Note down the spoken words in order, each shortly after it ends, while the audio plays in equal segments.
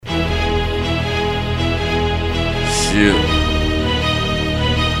Yeah.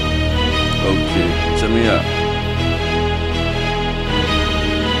 Okay, check me out.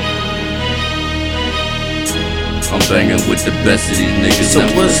 I'm banging with the best of these niggas. So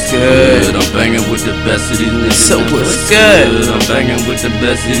what's good? I'm banging with the best of these niggas. So what's good? I'm banging with the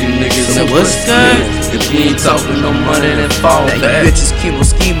best of these niggas. So what's good? If you ain't talking no money, then fall now back. You bitches chemo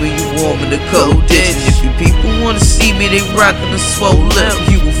scheming, you warm in the cold ditch. If you people wanna see me, they rockin' the swole lip.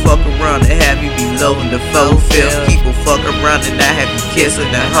 You will fuck around and have me be low in the faux film. People fuck around and I have you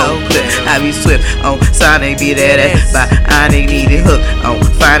kissing the whole clip. I be swift on sign, ain't be that ass, but I ain't need it hooked on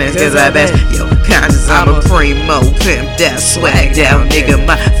finance, cause I best. Yo, conscious, I'm a primo, pimp that, swag down, nigga.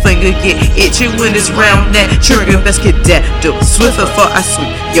 My finger get itchy when it's round that trigger. Let's get that, do swift before I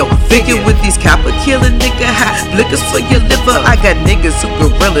sweep. Yo, thinking with these copper killing nigga, hot blickers for your liver. I got niggas who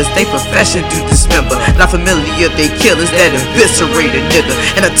gorillas, they profession do dismember. Not familiar, they killers that eviscerate a nigga.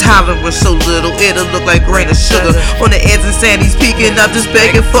 And a tolerance so little, it'll look like grain of sugar. On the edge and Sandy's peeking, I'm just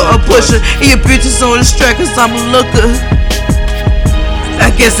begging for a pusher. And your bitches on the strap, cause I'm a looker. I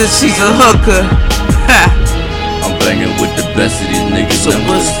guess that she's a hooker. Ha. I'm banging with the best of these niggas. So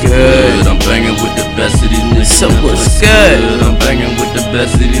what's good? I'm banging with the best of these niggas. So what's good? I'm banging with the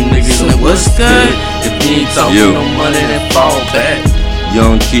best of these niggas. So what's good? If you ain't talking no money, then fall back.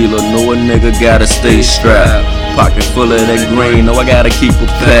 Young killer, know a nigga gotta stay strapped. Pocket full of that green, know I gotta keep a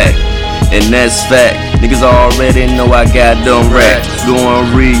pack. And that's fact, niggas already know I got them racks.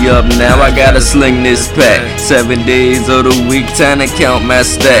 Going re-up now, I gotta sling this pack. 7 days of the week, time to count my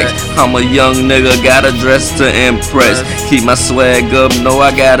stacks. I'm a young nigga, gotta dress to impress. Keep my swag up, know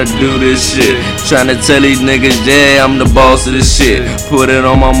I gotta do this shit. Tryna tell these niggas, yeah, I'm the boss of this shit. Put it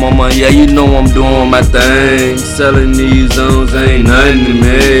on my mama, yeah, you know I'm doing my thing. Selling these zones ain't nothing to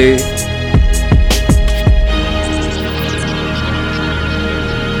me.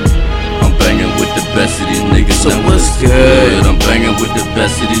 Best of these niggas. So what's good? I'm banging with the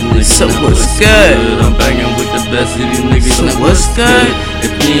best of these niggas. So what's good? I'm banging with the best of these niggas. So what's good? If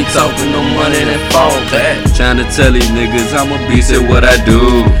you ain't talking no money, then fall back. Tryna tell these niggas I'm a beast at what I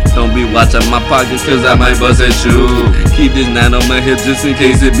do. Don't be watching my pockets, cause I might bust at you. Keep this 9 on my hip just in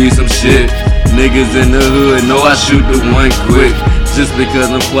case it be some shit. Niggas in the hood know I shoot the one quick. Just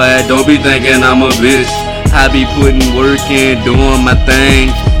because I'm quiet, don't be thinking I'm a bitch. I be putting work in, doing my thing.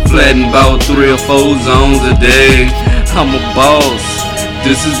 Flatting about 3 or 4 zones a day. I'm a boss.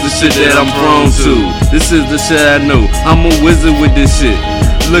 This is the shit that I'm prone to. This is the shit I know. I'm a wizard with this shit.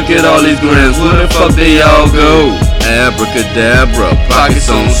 Look at all these grams, where the fuck they all go? Abracadabra, pockets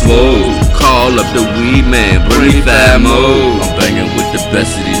on swole. Call up the weed man, bring me 5 more. I'm banging with the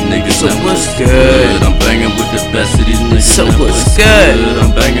best of these niggas. So what's good? I'm banging with the best of these niggas. So what's good?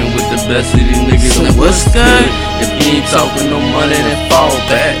 I'm banging with the best of these niggas. So what's good? If you ain't talking no money, then fall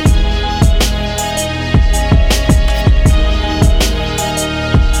back.